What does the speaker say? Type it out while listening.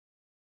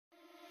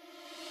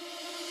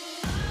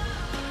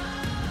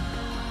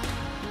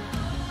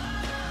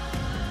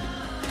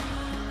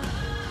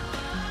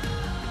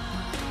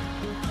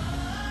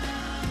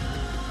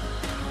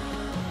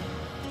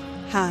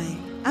Hi,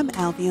 I'm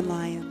Alvian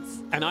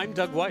Lyons, And I'm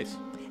Doug Weiss.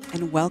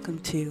 and welcome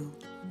to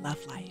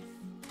Love Life.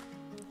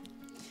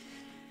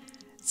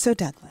 So,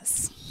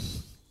 Douglas,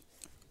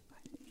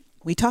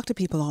 we talk to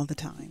people all the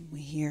time.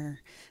 We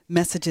hear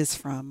messages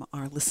from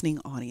our listening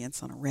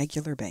audience on a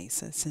regular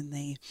basis, and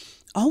they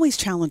always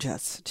challenge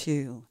us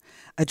to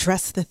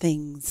address the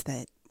things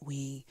that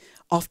we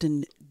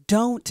often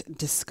don't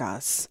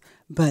discuss,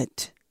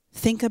 but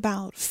think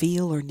about,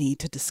 feel, or need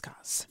to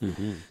discuss.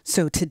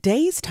 So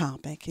today's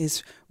topic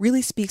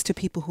really speaks to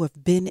people who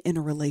have been in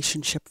a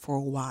relationship for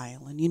a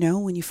while. And you know,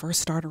 when you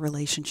first start a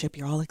relationship,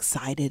 you're all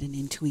excited and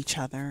into each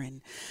other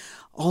and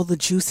all the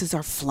juices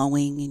are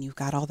flowing and you've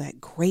got all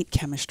that great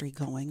chemistry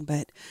going.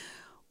 But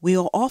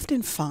we'll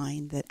often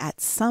find that at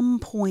some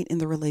point in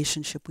the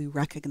relationship, we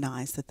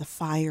recognize that the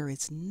fire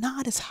is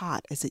not as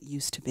hot as it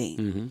used to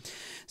be.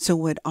 So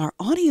what our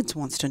audience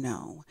wants to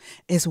know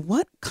is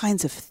what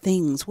kinds of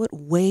things, what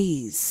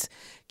ways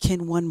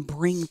can one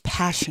bring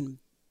passion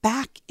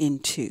back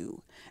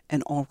into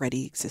an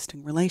already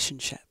existing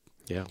relationship?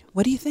 Yeah.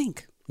 What do you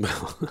think?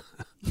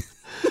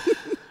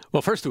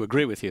 Well, first to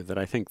agree with you that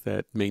I think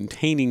that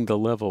maintaining the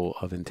level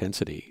of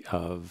intensity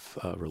of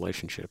a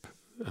relationship,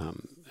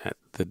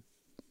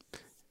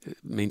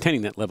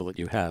 maintaining that level that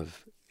you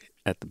have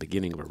at the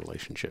beginning of a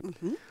relationship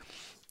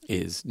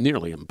is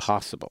nearly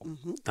impossible.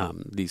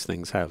 These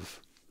things have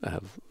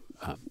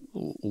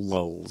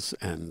lulls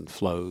and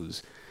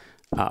flows,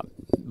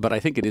 but I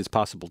think it is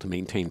possible to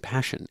maintain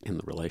passion in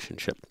the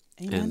relationship.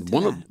 Amen to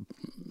that.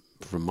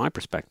 From my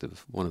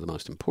perspective, one of the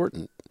most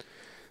important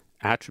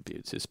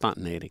attributes is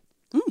spontaneity.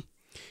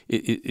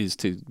 It is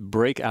to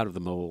break out of the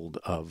mold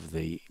of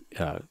the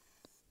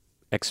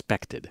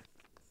expected.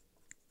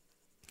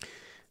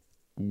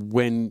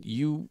 When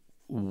you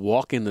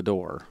walk in the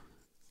door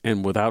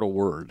and without a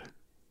word,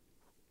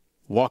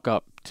 walk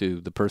up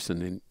to the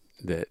person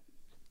that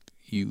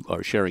you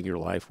are sharing your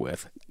life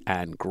with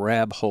and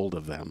grab hold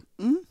of them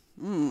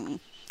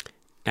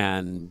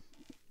and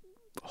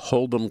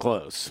hold them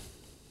close,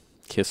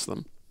 kiss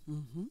them,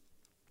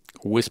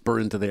 whisper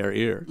into their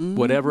ear,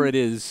 whatever it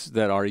is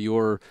that are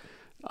your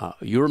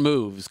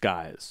moves,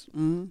 guys.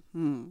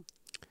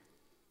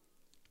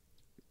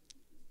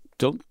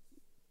 Don't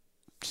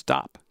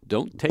stop.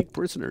 Don't take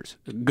prisoners.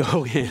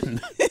 Go in.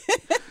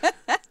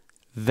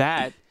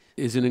 That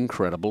is an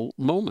incredible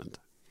moment.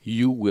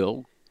 You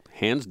will,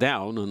 hands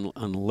down,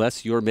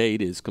 unless your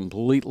mate is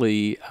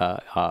completely,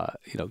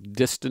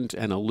 distant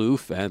and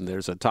aloof, and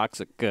there's a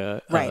toxic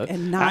Right,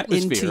 and not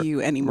atmosphere, into you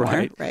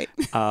anymore. Right.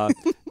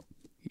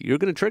 you're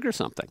going to trigger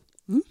something.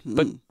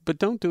 But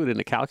don't do it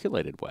in a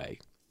calculated way.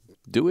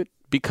 Do it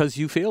because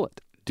you feel it.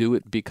 Do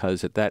it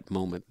because at that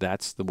moment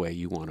that's the way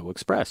you want to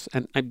express.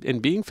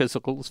 And being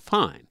physical is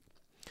fine.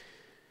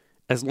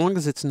 As long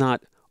as it's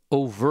not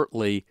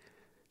overtly,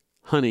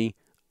 honey,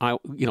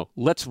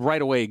 let's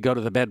right away go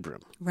to the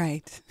bedroom.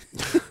 Right.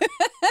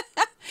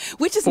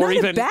 Which is Or not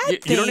even, a bad thing.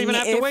 You don't even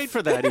have to wait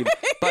for that.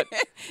 But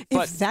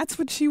if that's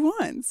what she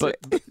wants. But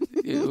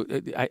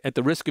at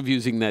the risk of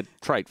using that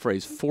trite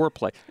phrase,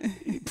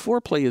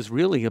 foreplay is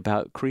really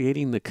about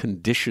creating the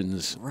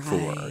conditions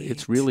for.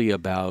 It's really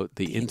about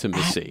the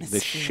intimacy, the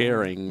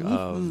sharing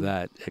of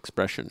that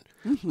expression,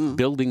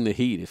 building the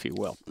heat, if you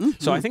will.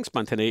 So I think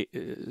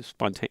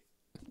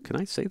can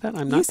I say that?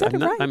 I'm not. You said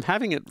it right. I'm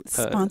having it.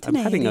 Spontaneity.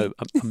 I'm having a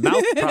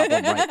mouth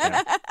problem right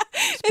now.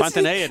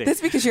 Spontaneity.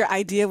 That's because your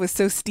idea was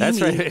so steamy.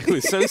 That's right. It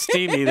was so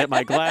steamy that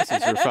my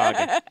glasses are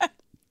fogging.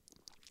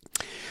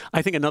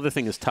 I think another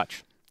thing is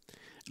touch.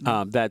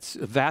 That's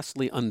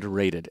vastly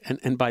underrated.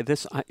 And by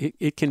this,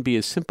 it can be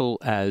as simple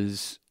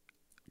as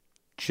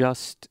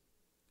just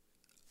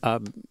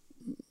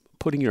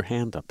putting your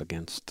hand up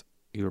against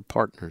your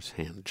partner's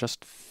hand,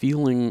 just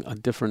feeling a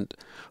different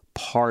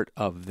part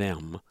of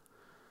them.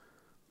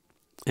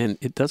 And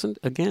it doesn't,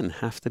 again,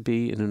 have to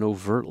be in an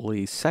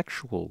overtly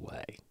sexual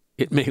way.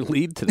 It may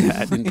lead to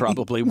that and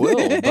probably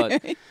will,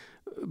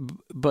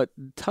 but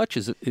touch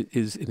is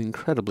an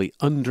incredibly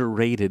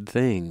underrated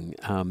thing.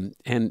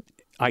 And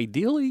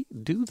ideally,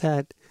 do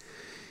that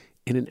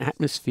in an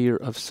atmosphere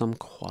of some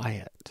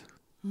quiet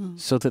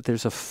so that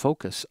there's a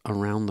focus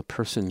around the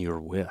person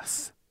you're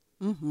with,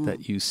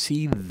 that you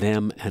see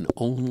them and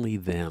only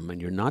them,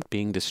 and you're not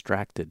being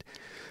distracted.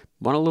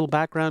 Want a little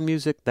background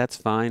music? That's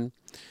fine.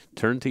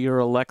 Turn to your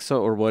Alexa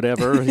or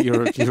whatever,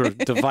 your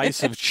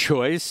device of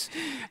choice,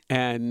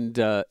 and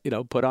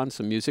put on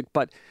some music.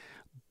 But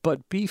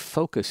be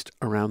focused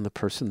around the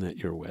person that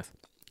you're with.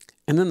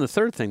 And then the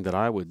third thing that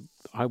I would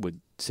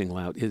single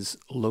out is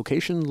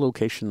location,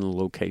 location,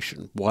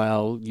 location.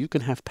 While you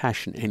can have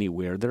passion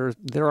anywhere,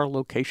 there are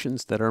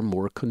locations that are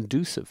more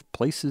conducive,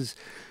 places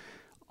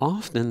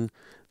often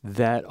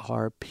that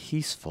are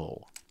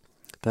peaceful,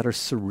 that are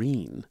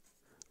serene,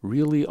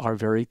 really are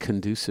very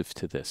conducive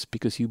to this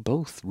because you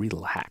both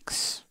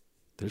relax.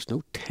 There's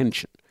no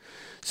tension.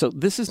 So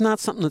this is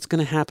not something that's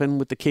going to happen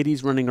with the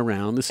kitties running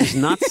around. This is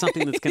not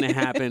something that's going to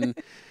happen,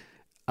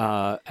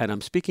 and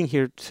I'm speaking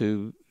here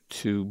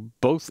to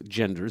both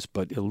genders,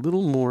 but a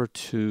little more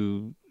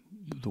to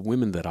the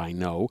women that I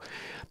know.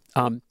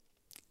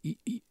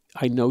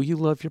 I know you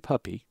love your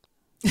puppy.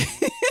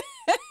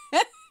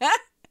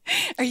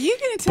 Are you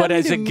going to tell But me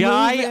as to a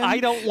guy, move him I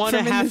don't want to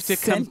from in have the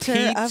to center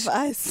compete. of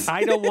us?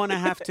 I don't want to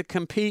have to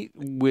compete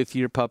with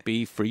your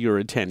puppy for your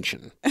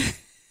attention.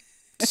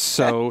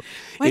 So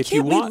Why if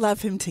you can't we want,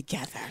 love him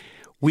together?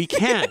 we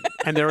can,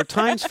 and there are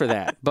times for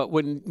that. But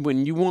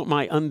when you want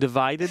my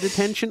undivided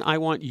attention, I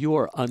want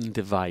your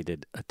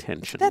undivided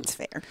attention. That's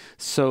fair.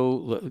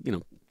 So,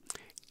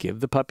 give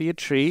the puppy a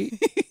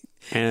treat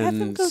Have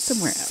him and go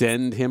somewhere else.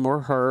 send him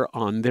or her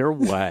on their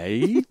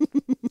way.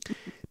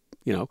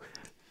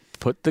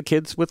 Put the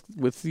kids with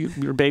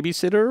your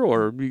babysitter,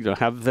 or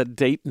have the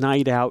date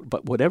night out.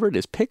 But whatever it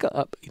is, pick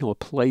up a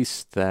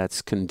place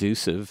that's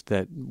conducive,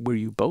 where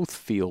you both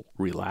feel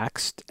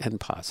relaxed and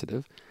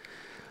positive.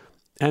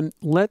 And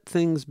let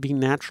things be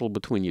natural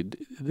between you.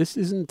 This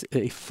isn't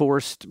a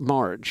forced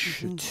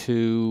march and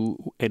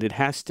it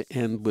has to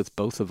end with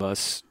both of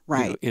us,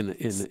 right? In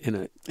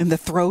the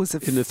throes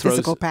of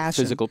physical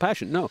passion. Physical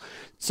passion. No,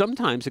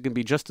 sometimes it can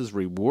be just as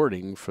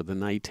rewarding for the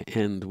night to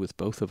end with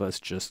both of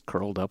us just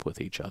curled up with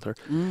each other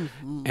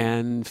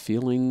and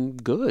feeling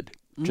good.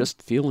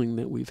 Just feeling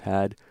that we've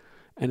had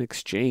an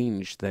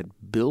exchange that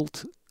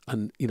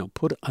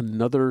put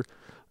another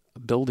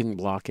building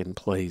block in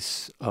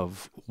place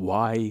of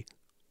why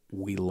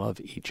we love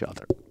each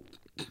other.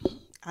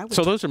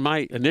 So those are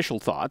my initial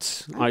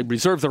thoughts. I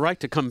reserve the right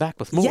to come back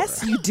with more.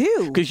 Yes, you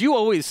do. Because you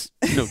always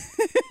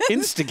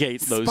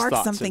instigate those Spark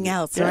thoughts. Something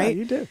else, right?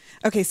 Yeah, you do.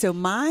 Okay, so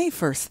my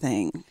first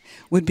thing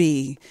would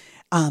be,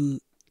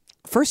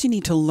 first you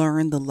need to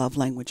learn the love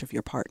language of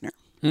your partner.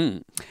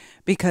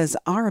 Because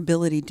our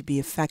ability to be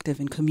effective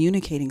in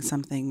communicating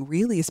something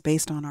really is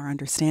based on our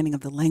understanding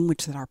of the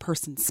language that our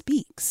person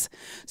speaks.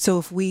 So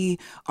if we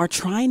are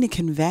trying to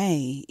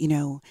convey,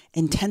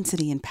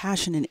 intensity and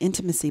passion and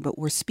intimacy, but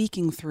we're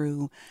speaking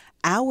through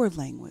our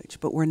language,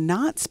 but we're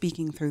not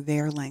speaking through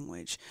their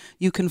language,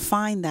 you can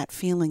find that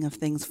feeling of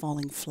things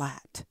falling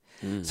flat.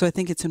 So I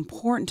think it's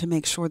important to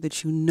make sure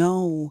that you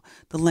know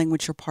the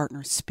language your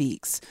partner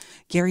speaks.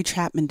 Gary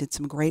Chapman did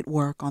some great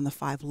work on the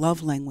 5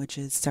 love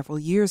languages several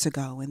years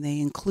ago, and they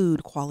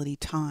include quality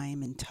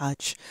time and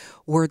touch,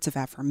 words of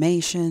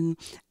affirmation,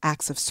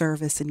 acts of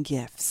service, and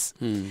gifts.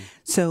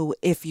 So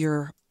if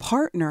your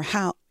partner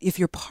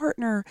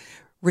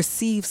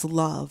receives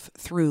love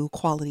through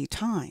quality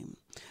time,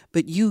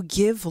 but you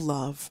give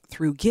love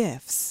through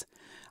gifts,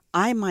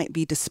 I might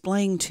be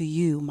displaying to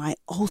you my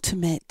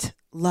ultimate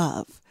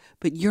love,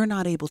 but you're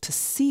not able to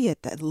see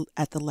it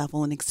at the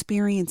level and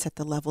experience at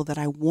the level that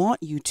I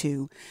want you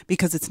to,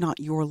 because it's not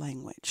your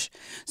language.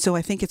 So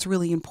I think it's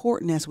really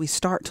important, as we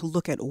start to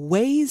look at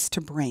ways to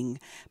bring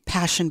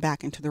passion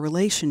back into the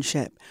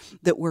relationship,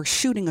 that we're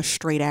shooting a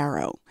straight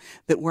arrow,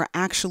 that we're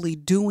actually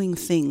doing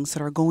things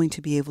that are going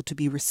to be able to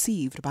be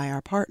received by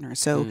our partner.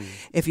 So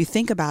if you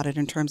think about it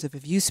in terms of,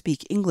 if you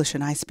speak English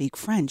and I speak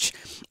French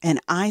and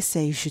I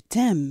say je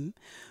t'aime,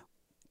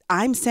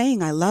 I'm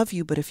saying I love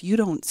you, but if you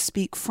don't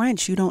speak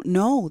French, you don't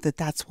know that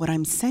that's what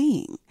I'm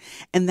saying.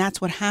 And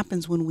that's what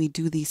happens when we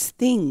do these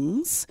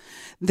things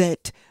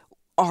that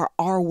are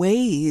our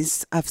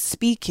ways of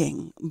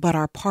speaking, but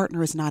our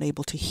partner is not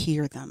able to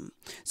hear them.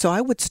 So I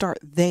would start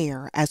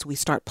there as we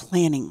start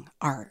planning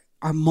our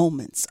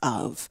moments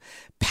of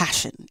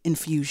passion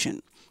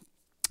infusion.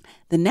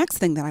 The next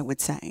thing that I would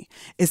say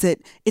is that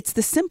it's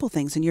the simple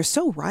things, and you're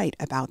so right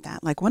about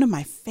that. Like, one of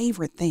my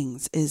favorite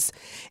things is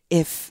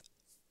if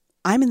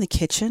I'm in the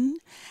kitchen,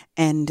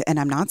 and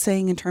I'm not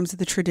saying in terms of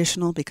the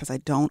traditional, because I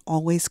don't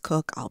always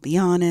cook. I'll be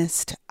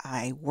honest.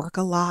 I work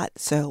a lot,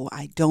 so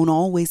I don't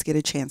always get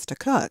a chance to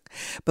cook.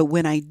 But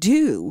when I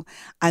do,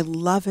 I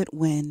love it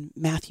when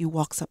Matthew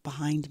walks up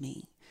behind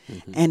me.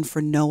 And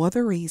for no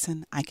other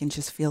reason, I can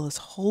just feel his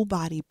whole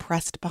body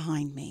pressed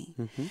behind me.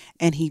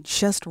 And he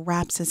just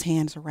wraps his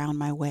hands around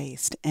my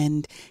waist.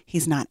 And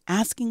he's not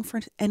asking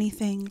for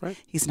anything. Right.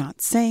 He's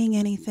not saying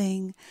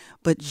anything.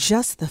 But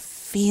just the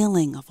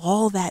feeling of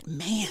all that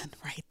man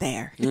right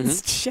there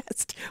is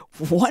just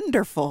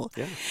wonderful.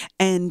 Yeah.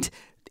 And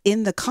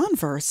in the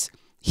converse,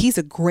 he's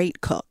a great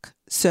cook.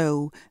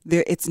 So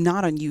it's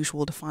not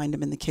unusual to find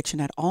him in the kitchen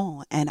at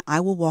all. And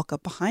I will walk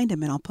up behind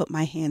him and I'll put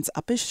my hands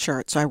up his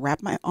shirt. So I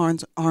wrap my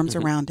arms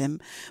around him,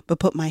 but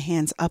put my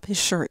hands up his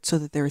shirt so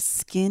that there is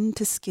skin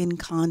to skin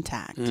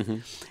contact.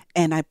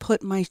 And I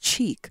put my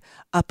cheek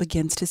up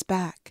against his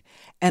back.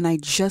 And I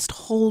just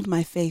hold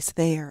my face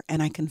there,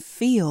 and I can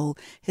feel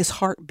his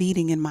heart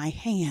beating in my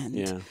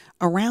hand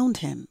around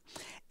him.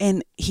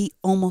 And he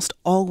almost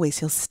always,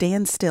 he'll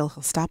stand still.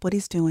 He'll stop what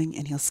he's doing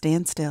and he'll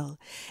stand still.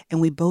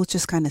 And we both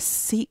just kind of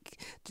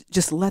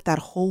just let that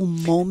whole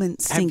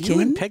moment sink in. Have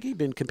you and Peggy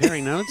been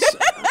comparing notes?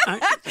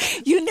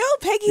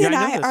 Peggy and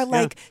I are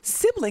like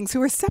siblings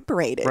who are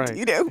separated, right.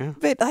 Yeah.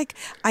 But like,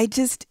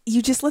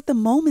 you just let the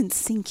moment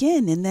sink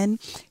in. And then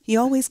he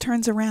always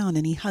turns around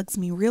and he hugs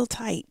me real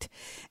tight.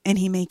 And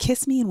he may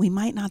kiss me and we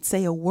might not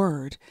say a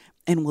word.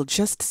 And we'll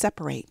just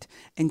separate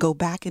and go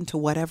back into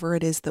whatever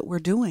it is that we're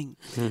doing.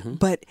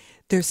 But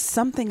there's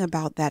something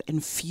about that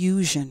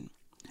infusion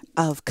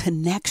of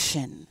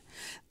connection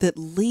that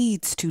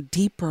leads to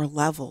deeper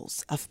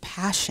levels of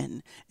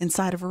passion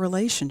inside of a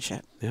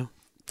relationship. Yeah.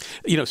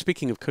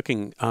 Speaking of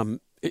cooking,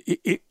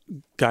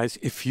 guys,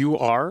 if you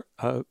are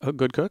a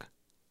good cook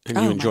and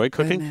you enjoy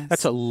cooking, goodness.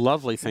 that's a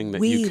lovely thing that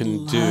We you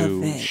can love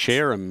do. it.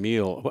 Share a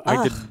meal.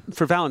 I did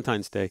for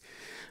Valentine's Day.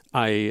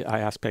 I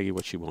asked Peggy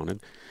what she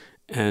wanted,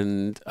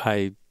 and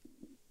I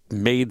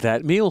made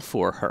that meal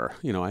for her.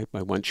 I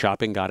went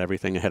shopping, got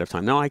everything ahead of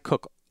time. Now I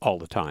cook all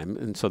the time,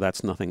 and so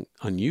that's nothing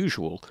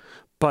unusual.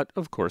 But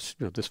of course,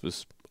 this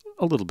was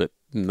a little bit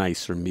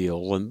nicer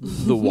meal, and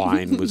the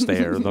wine was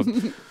there.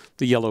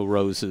 The yellow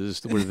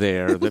roses were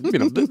there.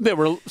 There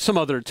were some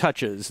other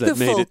touches that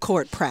made it. The full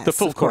court press. The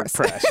full court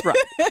press, right,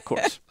 of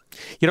course.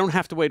 You don't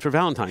have to wait for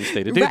Valentine's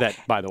Day to do that,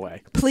 by the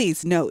way.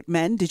 Please note,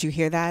 men, did you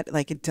hear that?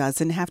 Like, it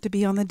doesn't have to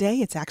be on the day.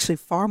 It's actually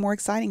far more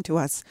exciting to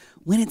us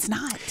when it's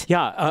not.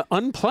 Yeah,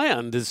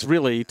 unplanned is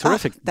really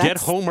terrific. Get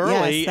home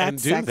early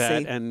and do sexy.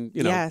 that. And,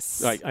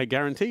 Yes. I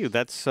guarantee you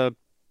that's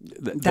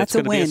That's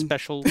going to a be a win.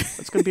 special.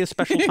 That's going to be a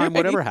special time,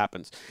 whatever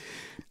happens.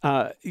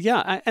 And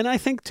I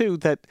think too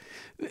that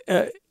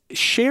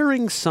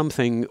sharing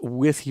something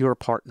with your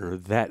partner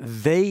that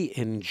they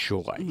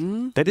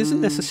enjoy, that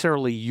isn't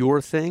necessarily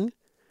your thing,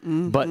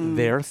 but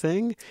their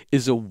thing,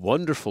 is a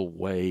wonderful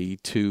way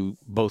to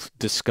both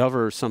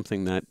discover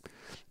something that,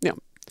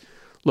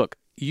 look,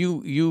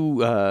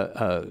 you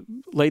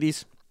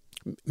ladies,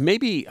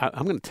 maybe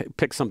I'm going to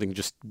pick something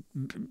just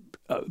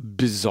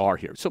bizarre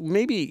here. So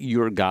maybe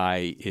your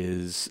guy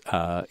is,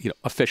 a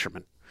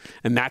fisherman,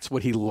 and that's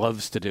what he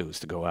loves to do, is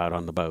to go out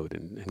on the boat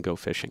and go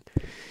fishing.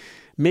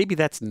 Maybe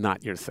that's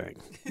not your thing,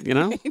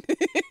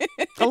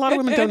 A lot of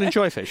women don't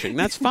enjoy fishing.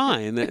 That's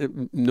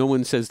fine. No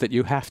one says that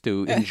you have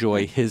to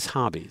enjoy his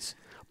hobbies.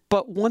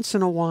 But once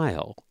in a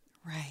while,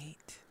 Right.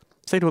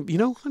 say to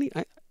him, honey,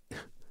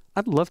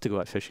 I'd love to go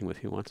out fishing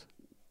with you once.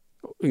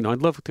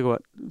 I'd love to go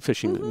out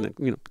fishing,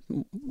 and,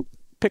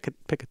 pick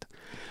it.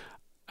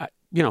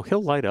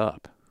 He'll light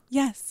up.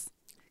 Yes.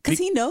 Because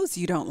he knows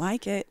you don't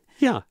like it.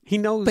 Yeah, he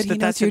knows But he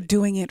knows you're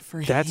doing it for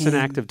him. That's an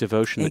act of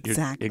devotion.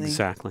 Exactly.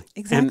 Exactly.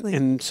 Exactly.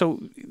 And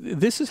so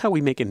this is how we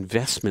make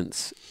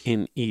investments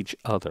in each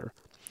other.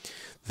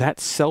 That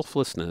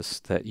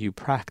selflessness that you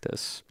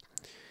practice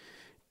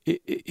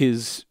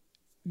is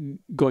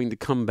going to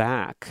come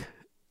back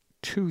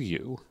to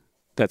you.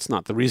 That's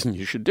not the reason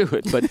you should do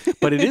it,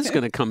 but it is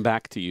going to come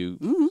back to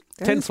you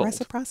tenfold.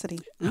 Reciprocity.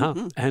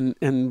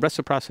 And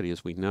reciprocity,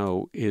 as we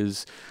know,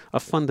 is a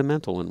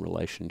fundamental in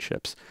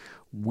relationships.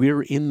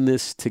 We're in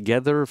this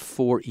together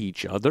for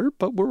each other,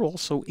 but we're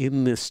also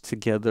in this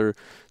together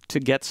to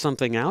get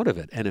something out of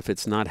it. And if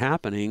it's not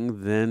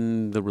happening,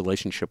 then the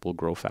relationship will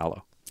grow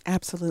fallow.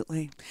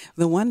 Absolutely.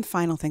 The one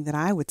final thing that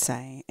I would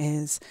say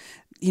is,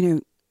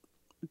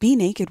 be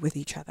naked with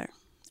each other.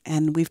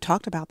 And we've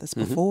talked about this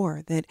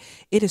before, that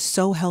it is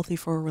so healthy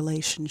for a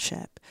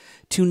relationship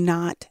to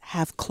not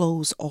have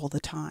clothes all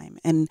the time,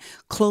 and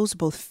clothes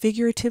both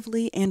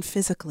figuratively and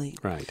physically.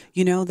 Right.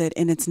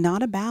 And it's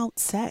not about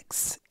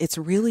sex. It's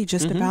really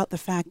just about the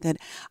fact that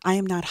I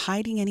am not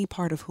hiding any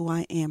part of who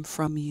I am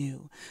from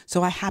you.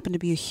 So I happen to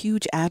be a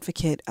huge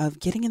advocate of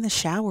getting in the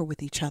shower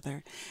with each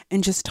other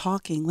and just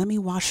talking. Let me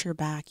wash your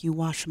back. You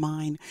wash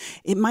mine.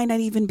 It might not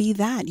even be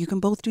that. You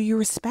can both do your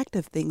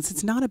respective things.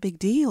 It's not a big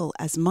deal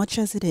as much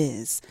as it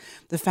is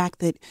the fact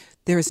that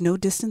there is no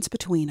distance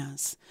between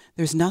us.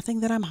 There's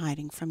nothing that I'm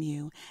hiding from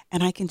you.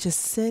 And I can just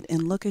sit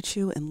and look at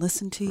you and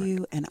listen to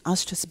you, and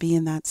us just be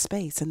in that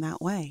space in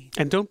that way.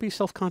 And don't be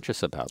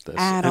self-conscious about this.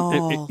 At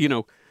all.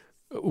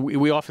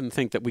 We often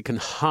think that we can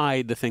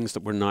hide the things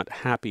that we're not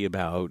happy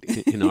about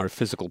in our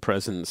physical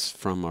presence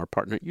from our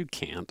partner. You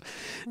can't,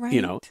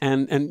 Right.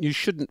 and you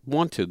shouldn't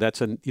want to. That's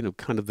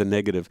kind of the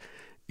negative.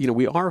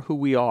 We are who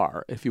we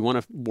are. If you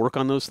want to work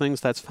on those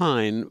things, that's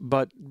fine.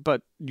 But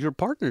your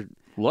partner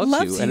loves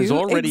you and has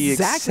already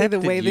exactly the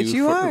accepted way that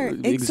you are.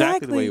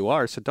 Exactly the way you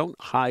are. So don't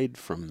hide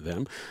from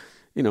them.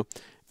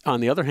 On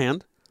the other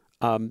hand,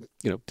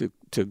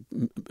 to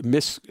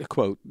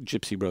misquote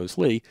Gypsy Rose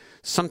Lee,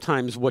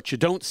 sometimes what you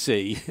don't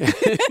see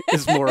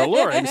is more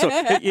alluring. So,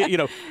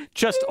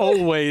 just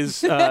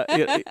always,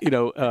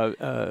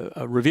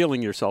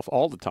 revealing yourself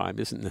all the time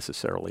isn't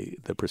necessarily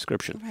the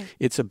prescription. Right.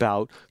 It's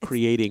about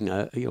creating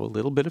a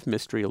little bit of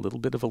mystery, a little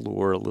bit of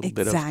allure, a little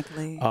bit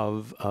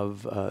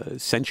of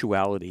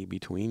sensuality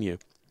between you.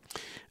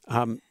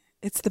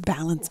 It's the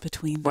balance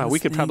between those Well, we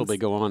could things. probably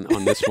go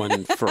on this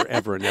one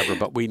forever and ever,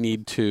 but we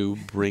need to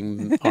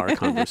bring our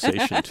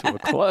conversation to a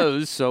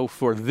close. So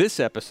for this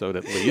episode,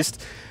 at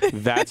least,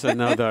 that's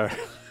another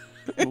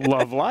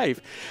Love Life.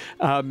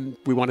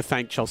 We want to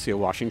thank Chelsea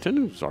Washington,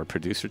 who's our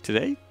producer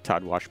today,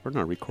 Todd Washburn,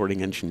 our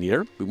recording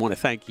engineer. We want to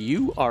thank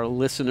you, our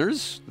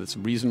listeners. That's the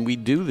reason we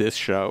do this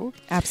show.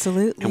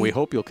 Absolutely. And we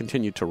hope you'll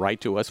continue to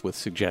write to us with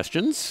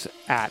suggestions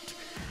at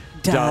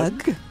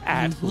Doug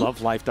at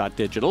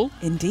lovelife.digital.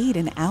 Indeed,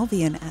 and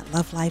Albion at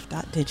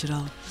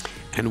lovelife.digital.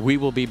 And we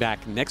will be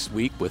back next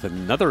week with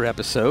another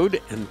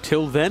episode.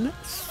 Until then,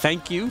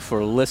 thank you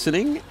for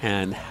listening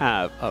and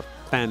have a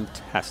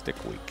fantastic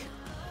week.